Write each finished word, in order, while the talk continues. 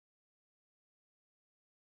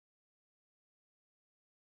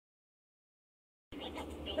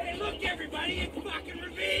everybody, it's fucking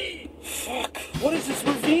Reveen! Fuck. What is this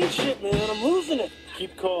Reveen shit, man? I'm losing it.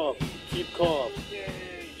 Keep calm. Keep calm.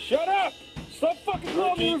 Shut up! Stop fucking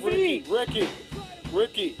calling me Reveen!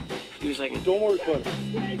 Ricky. Excuse me a second. Don't worry, buddy.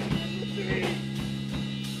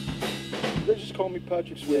 They just call me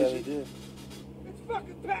Patrick Swayze. Yeah, they did. It's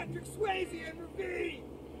fucking Patrick Swayze and Reveen!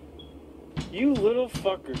 You little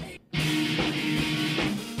fuckers.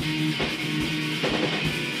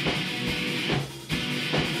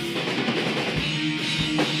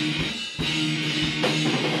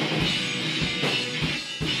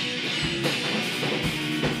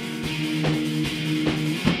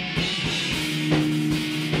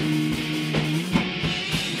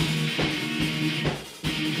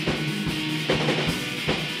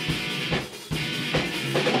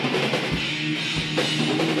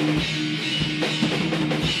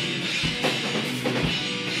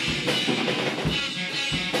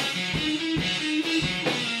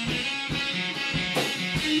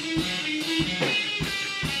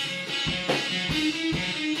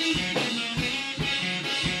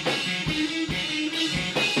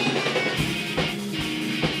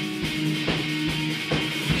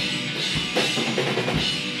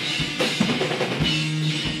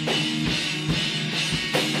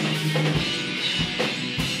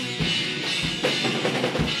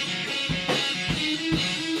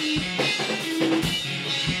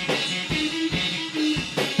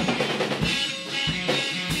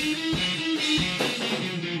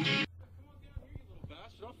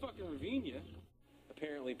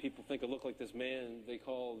 Apparently people think I look like this man they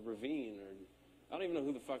call Reveen, or I don't even know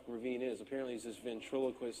who the fuck Reveen is. Apparently he's this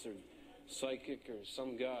ventriloquist or psychic or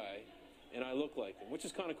some guy, and I look like him, which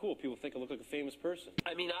is kind of cool. People think I look like a famous person.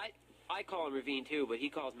 I mean, I call him Reveen too, but he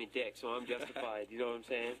calls me Dick, so I'm justified. You know what I'm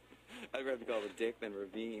saying? I'd rather be called a Dick than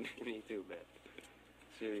Reveen. Me too, man.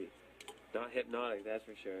 Seriously. Not hypnotic, that's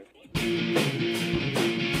for sure.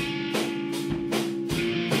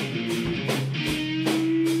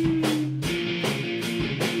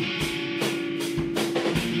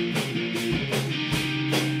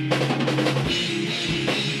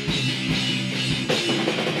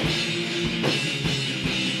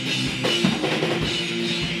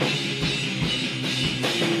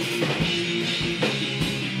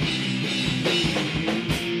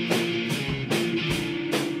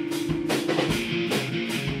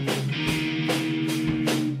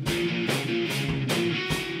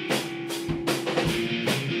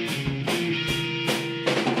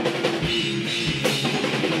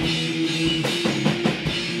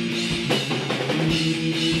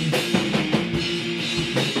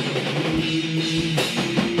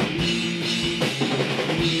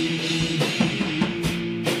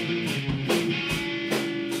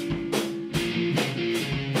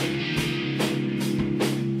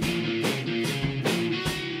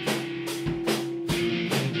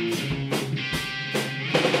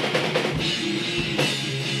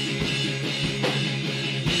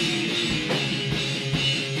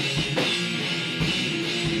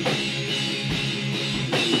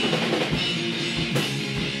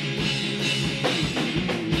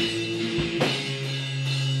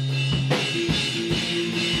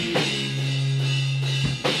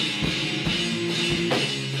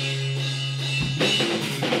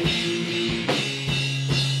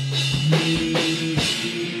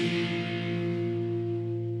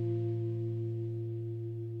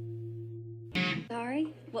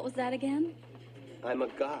 Sorry, what was that again? I'm a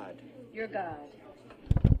god. You're God.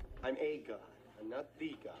 I'm a god. I'm not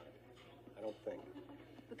the god. I don't think.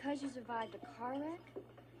 Because you survived a car wreck?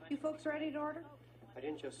 You folks ready to order? I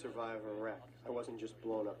didn't just survive a wreck. I wasn't just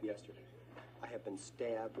blown up yesterday. I have been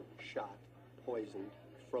stabbed, shot, poisoned,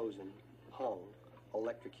 frozen, hung,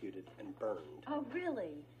 electrocuted, and burned. Oh,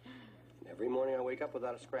 really? And every morning I wake up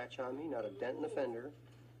without a scratch on me, not a dent in the fender.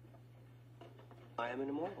 I am an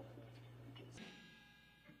immortal.